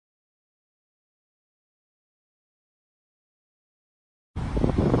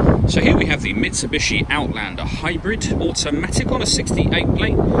So here we have the Mitsubishi Outlander Hybrid Automatic on a 68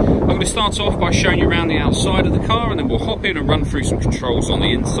 plate. I'm going to start off by showing you around the outside of the car, and then we'll hop in and run through some controls on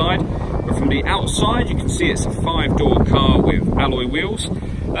the inside. But from the outside you can see it's a 5-door car with alloy wheels.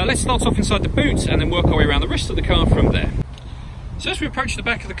 Let's start off inside the boot and then work our way around the rest of the car from there. So as we approach the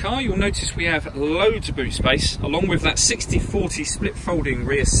back of the car, you'll notice we have loads of boot space, along with that 60/40 split folding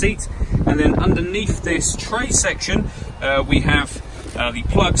rear seat. And then underneath this tray section, we have the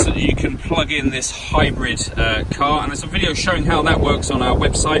plugs that you can plug in this hybrid car. And there's a video showing how that works on our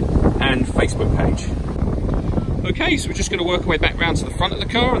website and Facebook page. Okay, so we're just going to work our way back round to the front of the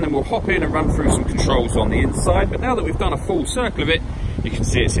car, and then we'll hop in and run through some controls on the inside. But now that we've done a full circle of it, you can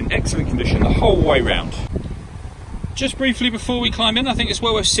see it's in excellent condition the whole way round. Just briefly before we climb in, I think it's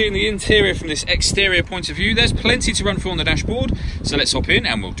well worth seeing the interior from this exterior point of view. There's plenty to run through on the dashboard, so let's hop in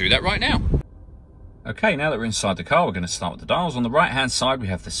and we'll do that right now. Okay, now that we're inside the car, we're going to start with the dials. On the right hand side we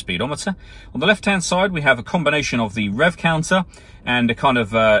have the speedometer. On the left hand side we have a combination of the rev counter and a kind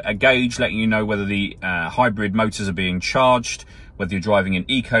of a gauge letting you know whether the hybrid motors are being charged, whether you're driving in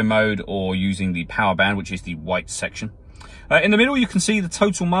eco mode or using the power band, which is the white section. In the middle you can see the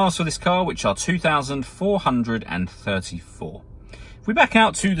total miles for this car, which are 2,434. If we back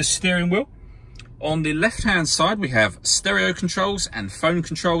out to the steering wheel, on the left hand side we have stereo controls and phone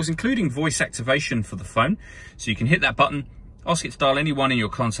controls, including voice activation for the phone. So you can hit that button, ask it to dial anyone in your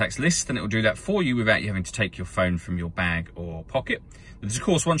contacts list, and it will do that for you without you having to take your phone from your bag or pocket. There's of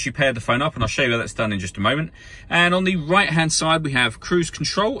course once you pair the phone up, and I'll show you how that's done in just a moment. And on the right hand side we have cruise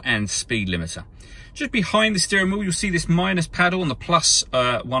control and speed limiter. Just behind the steering wheel you'll see this minus paddle and the plus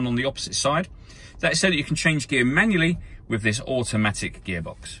one on the opposite side. That's so that you can change gear manually with this automatic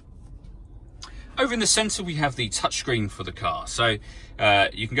gearbox. Over in the centre we have the touchscreen for the car. So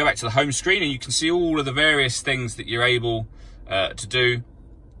you can go back to the home screen and you can see all of the various things that you're able to do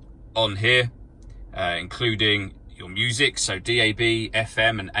on here, including your music, so DAB,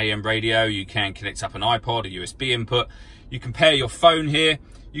 FM and AM radio. You can connect up an iPod, a USB input. You can pair your phone here.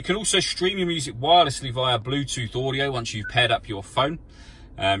 You can also stream your music wirelessly via Bluetooth audio once you've paired up your phone.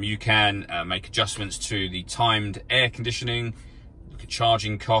 You can make adjustments to the timed air conditioning, look at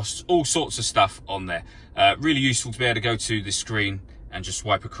charging costs, all sorts of stuff on there. Really useful to be able to go to the screen and just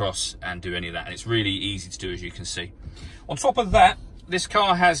swipe across and do any of that. And it's really easy to do, as you can see. On top of that, this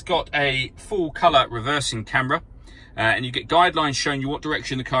car has got a full colour reversing camera, and you get guidelines showing you what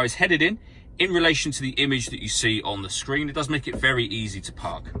direction the car is headed in relation to the image that you see on the screen. It does make it very easy to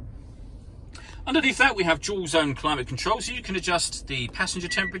park. Underneath that we have dual zone climate control, so you can adjust the passenger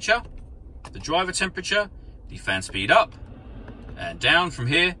temperature, the driver temperature, the fan speed up and down from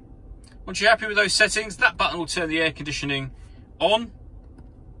here. Once you're happy with those settings, that button will turn the air conditioning on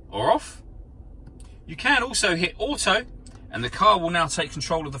or off. You can also hit auto, and the car will now take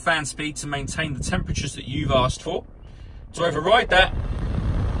control of the fan speed to maintain the temperatures that you've asked for. To override that,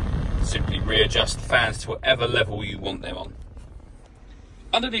 simply readjust the fans to whatever level you want them on.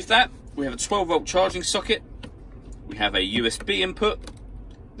 Underneath that we have a 12-volt charging socket. We have a USB input.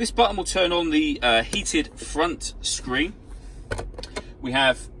 This button will turn on the heated front screen. We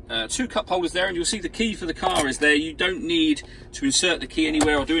have two cup holders there, and you'll see the key for the car is there. You don't need to insert the key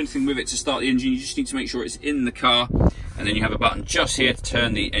anywhere or do anything with it to start the engine. You just need to make sure it's in the car, and then you have a button just here to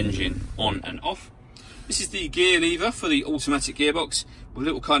turn the engine on and off. This is the gear lever for the automatic gearbox with a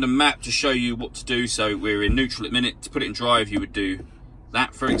little kind of map to show you what to do. So we're in neutral at the minute. To put it in drive you would do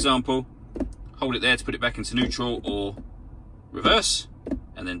that, for example. Hold it there to put it back into neutral or reverse,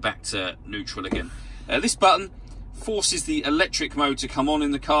 and then back to neutral again. This button forces the electric mode to come on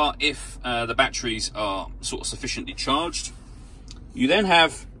in the car if the batteries are sort of sufficiently charged. You then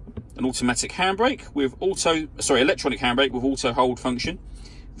have an automatic handbrake with electronic handbrake with auto hold function.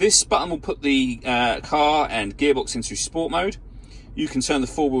 This button will put the car and gearbox into sport mode. You can turn the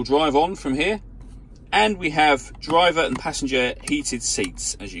four-wheel drive on from here, and we have driver and passenger heated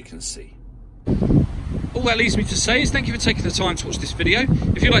seats, as you can see. All that leaves me to say is thank you for taking the time to watch this video.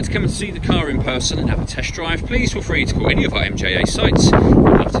 If you'd like to come and see the car in person and have a test drive, please feel free to call any of our MJA sites. We'd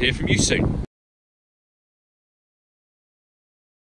love to hear from you soon.